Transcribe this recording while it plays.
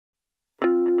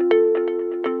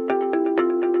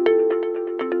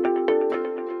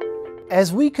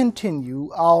As we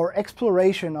continue our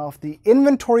exploration of the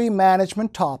inventory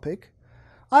management topic,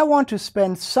 I want to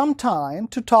spend some time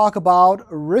to talk about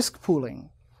risk pooling.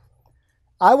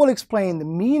 I will explain the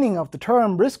meaning of the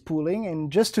term risk pooling in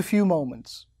just a few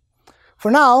moments.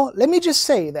 For now, let me just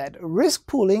say that risk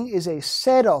pooling is a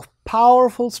set of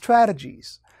powerful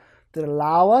strategies that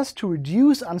allow us to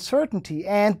reduce uncertainty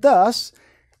and thus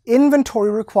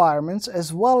inventory requirements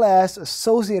as well as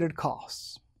associated costs.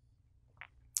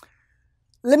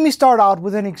 Let me start out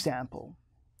with an example.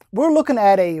 We're looking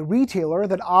at a retailer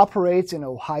that operates in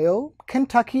Ohio,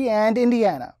 Kentucky, and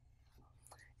Indiana.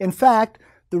 In fact,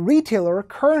 the retailer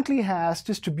currently has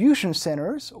distribution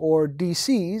centers, or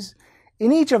DCs,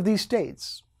 in each of these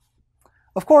states.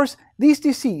 Of course, these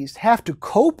DCs have to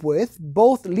cope with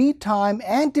both lead time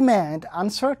and demand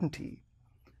uncertainty.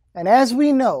 And as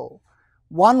we know,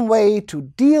 one way to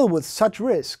deal with such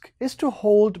risk is to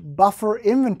hold buffer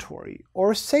inventory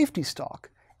or safety stock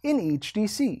in each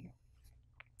DC.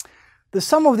 The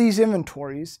sum of these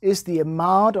inventories is the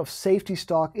amount of safety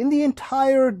stock in the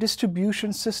entire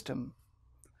distribution system.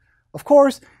 Of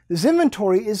course, this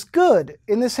inventory is good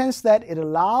in the sense that it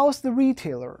allows the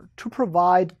retailer to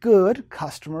provide good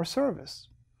customer service.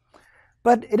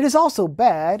 But it is also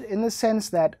bad in the sense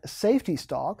that safety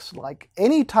stocks, like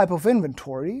any type of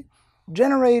inventory,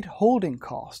 generate holding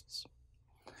costs.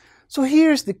 So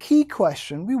here's the key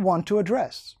question we want to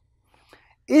address.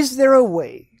 Is there a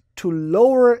way to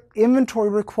lower inventory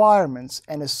requirements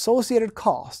and associated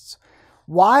costs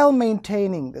while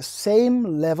maintaining the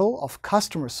same level of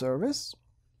customer service?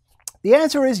 The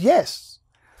answer is yes.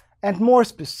 And more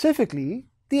specifically,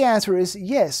 the answer is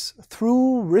yes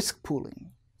through risk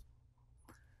pooling.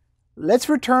 Let's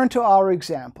return to our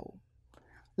example.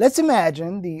 Let's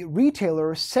imagine the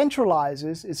retailer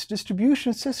centralizes its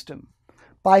distribution system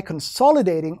by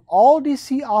consolidating all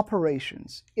DC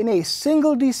operations in a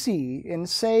single DC in,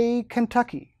 say,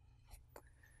 Kentucky.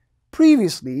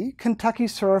 Previously, Kentucky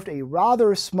served a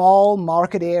rather small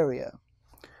market area.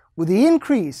 With the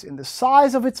increase in the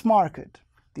size of its market,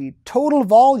 the total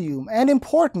volume, and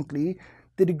importantly,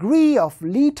 the degree of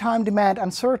lead time demand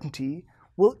uncertainty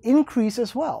will increase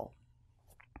as well.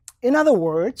 In other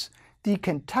words, the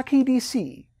Kentucky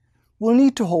DC will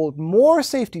need to hold more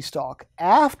safety stock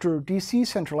after DC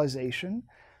centralization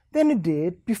than it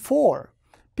did before,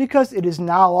 because it is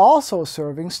now also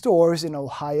serving stores in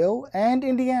Ohio and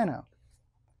Indiana.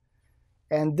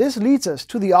 And this leads us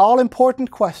to the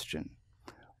all-important question: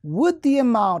 would the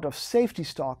amount of safety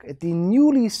stock at the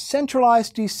newly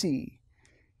centralized DC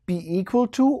be equal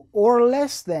to or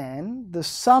less than the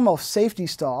sum of safety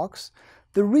stocks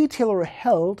the retailer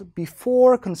held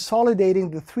before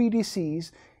consolidating the 3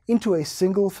 DCs into a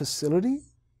single facility?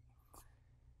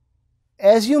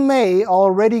 As you may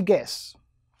already guess,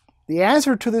 the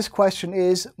answer to this question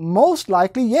is most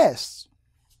likely yes.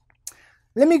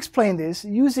 Let me explain this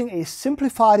using a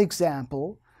simplified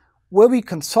example where we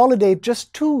consolidate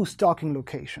just 2 stocking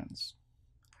locations.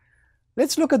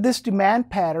 Let's look at this demand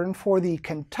pattern for the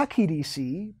Kentucky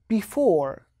DC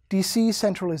before DC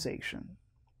centralization.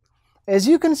 As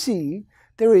you can see,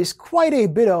 there is quite a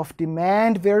bit of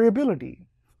demand variability.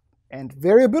 And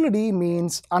variability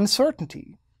means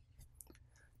uncertainty.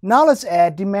 Now let's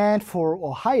add demand for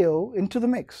Ohio into the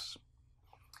mix.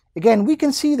 Again, we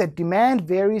can see that demand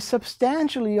varies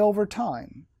substantially over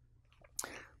time.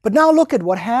 But now look at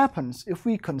what happens if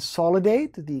we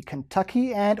consolidate the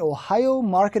Kentucky and Ohio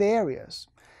market areas,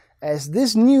 as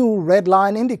this new red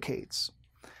line indicates.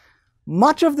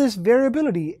 Much of this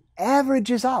variability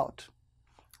averages out.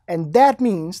 And that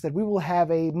means that we will have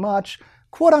a much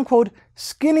quote-unquote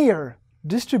skinnier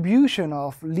distribution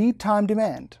of lead time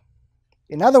demand.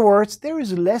 In other words, there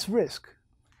is less risk.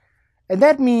 And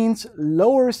that means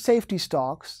lower safety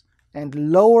stocks and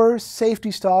lower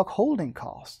safety stock holding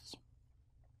costs.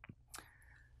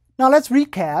 Now let's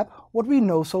recap what we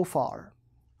know so far.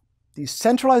 The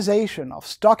centralization of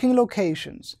stocking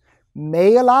locations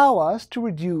may allow us to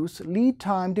reduce lead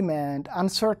time demand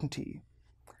uncertainty.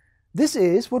 This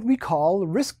is what we call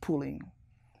risk pooling.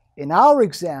 In our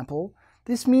example,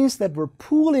 this means that we're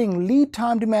pooling lead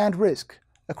time demand risk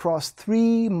across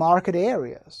 3 market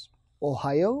areas: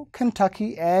 Ohio,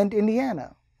 Kentucky, and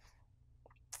Indiana.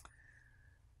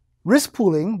 Risk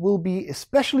pooling will be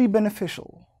especially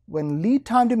beneficial when lead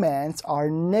time demands are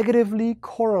negatively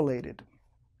correlated.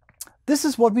 This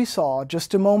is what we saw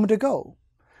just a moment ago.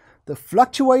 The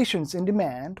fluctuations in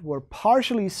demand were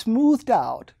partially smoothed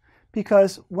out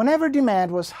because whenever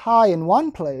demand was high in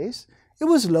one place, it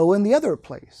was low in the other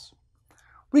place.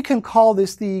 We can call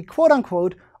this the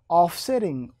quote-unquote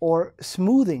offsetting or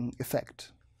smoothing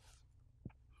effect.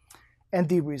 and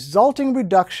the resulting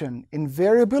reduction in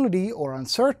variability or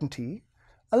uncertainty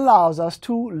allows us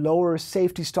to lower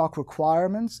safety stock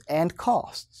requirements and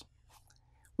costs.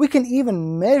 We can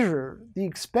even measure the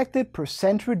expected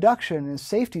 % reduction in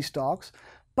safety stocks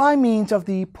by means of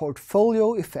the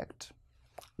portfolio effect.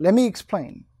 Let me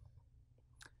explain.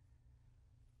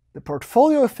 The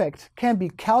portfolio effect can be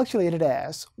calculated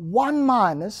as 1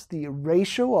 minus the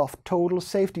ratio of total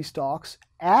safety stocks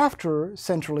after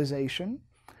centralization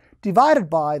divided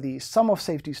by the sum of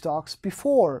safety stocks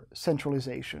before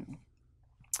centralization.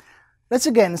 Let's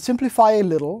again simplify a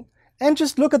little and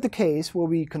just look at the case where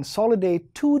we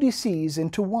consolidate two DCs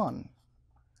into one.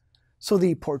 So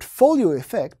the portfolio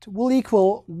effect will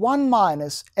equal 1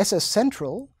 minus SS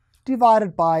central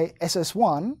divided by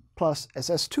SS1 plus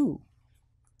SS2.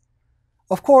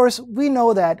 Of course, we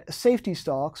know that safety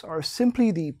stocks are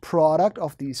simply the product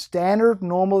of the standard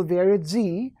normal variate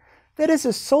Z that is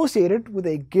associated with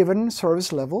a given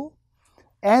service level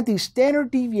and the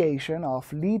standard deviation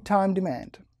of lead time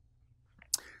demand.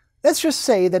 Let's just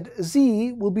say that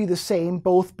Z will be the same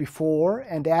both before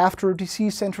and after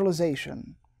DC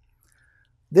centralization.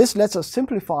 This lets us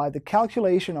simplify the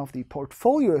calculation of the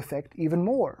portfolio effect even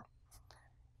more.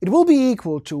 It will be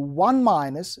equal to 1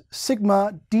 minus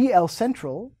sigma DL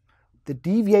central, the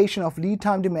deviation of lead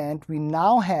time demand we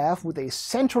now have with a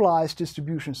centralized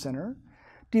distribution center,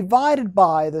 divided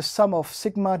by the sum of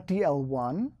sigma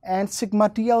DL1 and sigma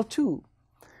DL2,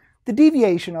 the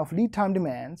deviation of lead time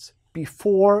demands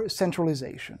before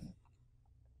centralization.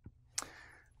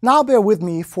 Now bear with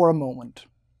me for a moment.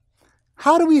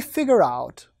 How do we figure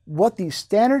out what the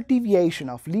standard deviation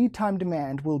of lead time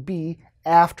demand will be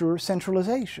after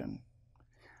centralization?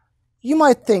 You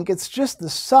might think it's just the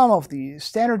sum of the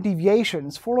standard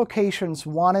deviations for locations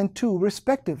 1 and 2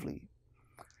 respectively.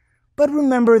 But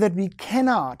remember that we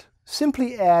cannot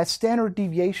simply add standard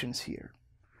deviations here.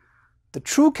 The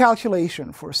true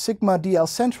calculation for sigma DL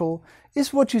central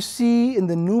is what you see in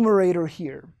the numerator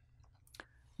here.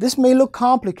 This may look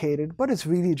complicated, but it's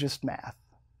really just math.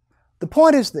 The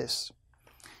point is this.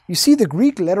 You see the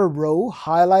Greek letter rho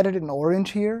highlighted in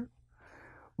orange here?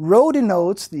 Rho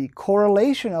denotes the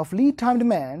correlation of lead time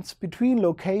demands between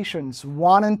locations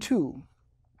 1 and 2.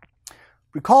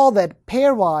 Recall that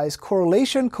pairwise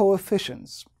correlation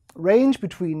coefficients range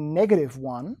between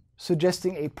 -1,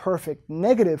 suggesting a perfect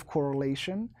negative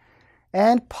correlation,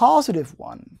 and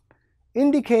 +1,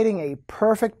 indicating a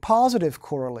perfect positive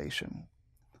correlation.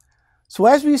 So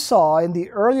as we saw in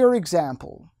the earlier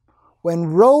example,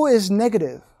 when rho is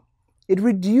negative, it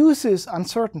reduces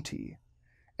uncertainty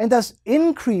and thus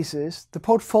increases the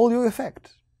portfolio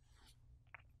effect.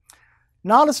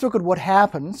 Now let's look at what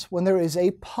happens when there is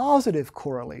a positive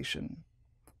correlation.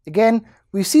 Again,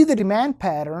 we see the demand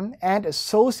pattern and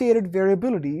associated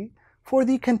variability for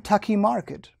the Kentucky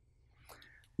market.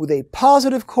 With a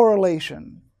positive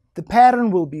correlation, the pattern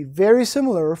will be very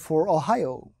similar for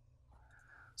Ohio.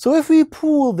 So if we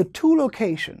pool the two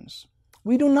locations,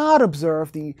 we do not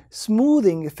observe the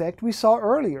smoothing effect we saw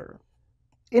earlier.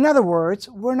 In other words,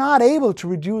 we're not able to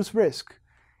reduce risk,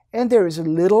 and there is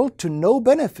little to no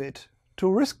benefit to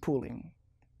risk pooling.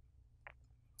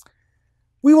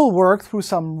 We will work through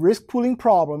some risk pooling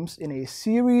problems in a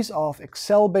series of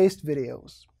Excel-based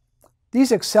videos.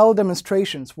 These Excel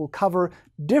demonstrations will cover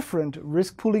different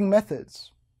risk pooling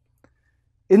methods.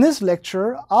 In this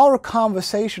lecture, our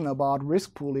conversation about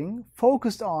risk pooling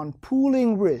focused on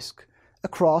pooling risk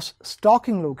across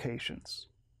stocking locations.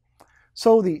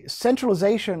 So the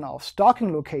centralization of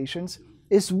stocking locations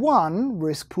is one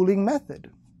risk pooling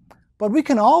method. But we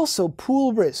can also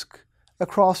pool risk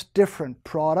across different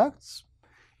products.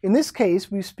 In this case,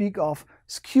 we speak of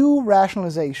SKU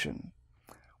rationalization,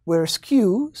 where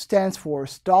SKU stands for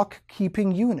stock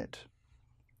keeping unit.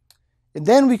 And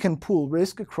then we can pool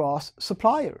risk across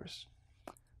suppliers.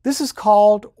 This is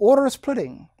called order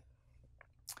splitting.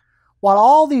 While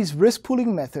all these risk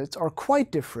pooling methods are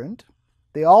quite different,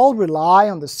 they all rely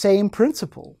on the same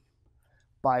principle.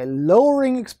 By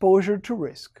lowering exposure to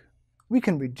risk, we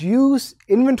can reduce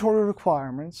inventory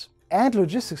requirements and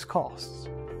logistics costs.